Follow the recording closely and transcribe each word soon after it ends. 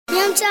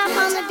Lamb chop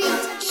on the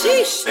beat.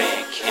 Sheesh.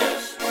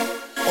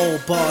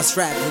 Old Boss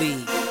Rap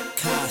League.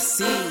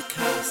 Kasi.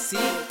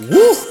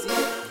 Woo.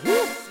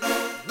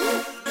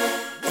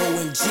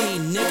 OMG,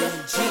 nigga.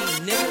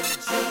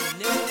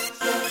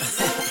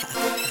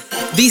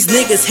 These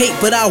niggas hate,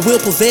 but I will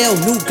prevail.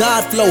 New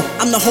God flow,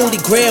 I'm the holy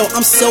grail.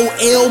 I'm so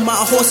ill, my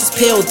horse is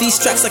pale. These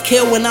tracks I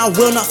kill when I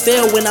will not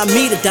fail. When I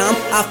meet a dime,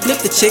 I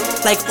flip the chick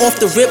like off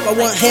the rip. I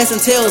want hands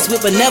and tails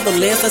with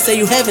benevolence. I say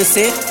you haven't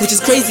said, which is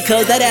crazy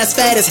cause that ass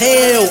fat as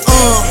hell.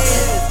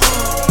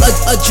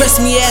 Address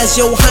me as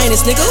your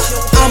highness, nigga.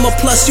 I'm a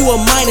plus, you a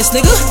minus,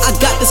 nigga. I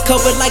got this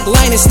covered like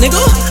Linus,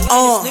 nigga.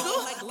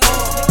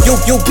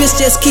 Yo, bitch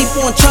just keep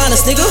on trying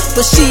us, nigga.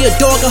 But she a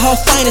dog of her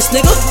finest,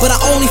 nigga. But I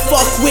only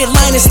fuck with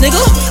Linus,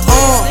 nigga.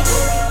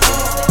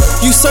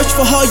 You search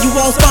for her, you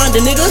won't find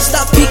a nigga.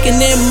 Stop peeking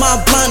in my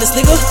blindness,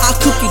 nigga. I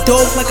cook you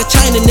dope like a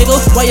China, nigga.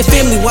 While your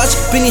family watch,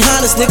 Benny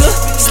Hannes, nigga.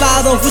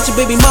 Slide off with your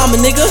baby mama,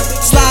 nigga.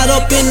 Slide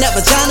up in that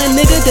vagina,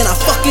 nigga. Then I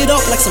fuck it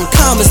up like some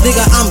commas,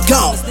 nigga. I'm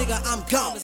gone.